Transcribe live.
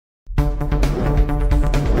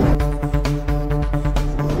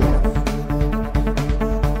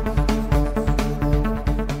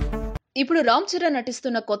ఇప్పుడు రామ్ చరణ్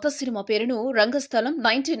నటిస్తున్న కొత్త సినిమా పేరును రంగస్థలం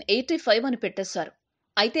 1985 అని పెట్టేశారు.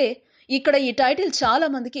 అయితే ఇక్కడ ఈ టైటిల్ చాలా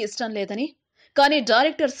మందికి ఇష్టం లేదని, కానీ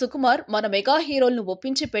డైరెక్టర్ సుకుమార్ మన మెగా హీరోలను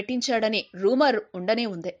ఒప్పించి పెట్టించాడని రూమర్ ఉండనే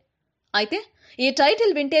ఉంది. అయితే ఈ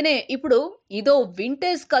టైటిల్ వింటేనే ఇప్పుడు ఇదో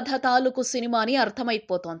వింటేజ్ కథ తాలూకు సినిమా అని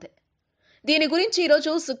అర్థమైపోతోంది. దీని గురించి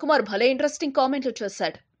ఈరోజు సుకుమార్ భలే ఇంట్రెస్టింగ్ కామెంట్లు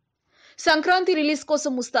చేశాడు. సంక్రాంతి రిలీజ్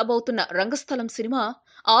కోసం ముస్తాబవుతున్న రంగస్థలం సినిమా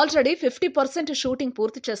ఆల్రెడీ 50% షూటింగ్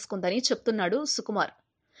పూర్తి చేసుకుందని చెప్తున్నాడు సుకుమార్.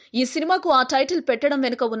 ఈ సినిమాకు ఆ టైటిల్ పెట్టడం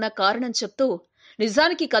వెనుక ఉన్న కారణం చెప్తూ,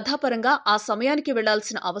 నిజానికి కథాపరంగా ఆ సమయానికి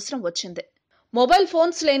వెళ్లాల్సిన అవసరం వచ్చింది. మొబైల్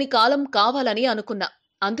ఫోన్స్ లేని కాలం కావాలని అనుకున్నా.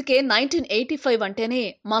 అందుకే 1985 అంటేనే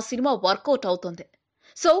మా సినిమా వర్కౌట్ అవుతుంది.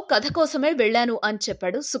 సో కథ కోసమే వెళ్లాను అని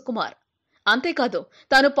చెప్పాడు సుకుమార్. అంతేకాదు,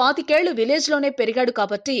 తాను 25 ఏళ్లు విలేజ్ లోనే పెరిగాడు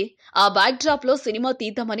కాబట్టి ఆ బ్యాక్ డ్రాప్ లో సినిమా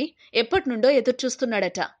తీద్దామని ఎప్పటినుండో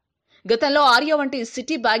ఎదురుచూస్తున్నాడట. గతంలో ఆర్య వంటి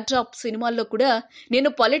సిటీ బ్యాక్ డ్రాప్ సినిమాల్లో కూడా నేను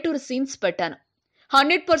పల్లెటూరు సీన్స్ పెట్టాను.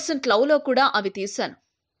 100% లవ్ లో కూడా అవి తీశాను.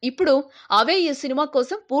 ఇప్పుడు అవే ఈ సినిమా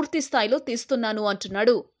కోసం పూర్తి స్థాయిలో తీస్తున్నాను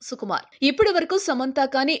అంటున్నాడు సుకుమార్. ఇప్పటి వరకు సమంత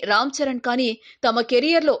కానీ రామ్ చరణ్ కానీ తమ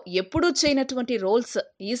కెరియర్ లో ఎప్పుడూ చేయనటువంటి రోల్స్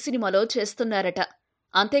ఈ సినిమాలో చేస్తున్నారట.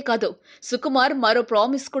 అంతేకాదు, సుకుమార్ మరో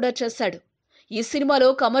ప్రామిస్ కూడా చేశాడు. ఈ సినిమాలో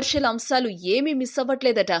కమర్షియల్ అంశాలు ఏమీ మిస్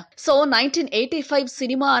అవ్వట్లేదట. సో 1985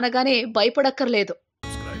 సినిమా అనగానే భయపడక్కర్లేదు.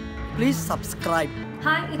 Please subscribe.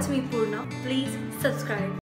 Hi, it's me Purna. Please subscribe.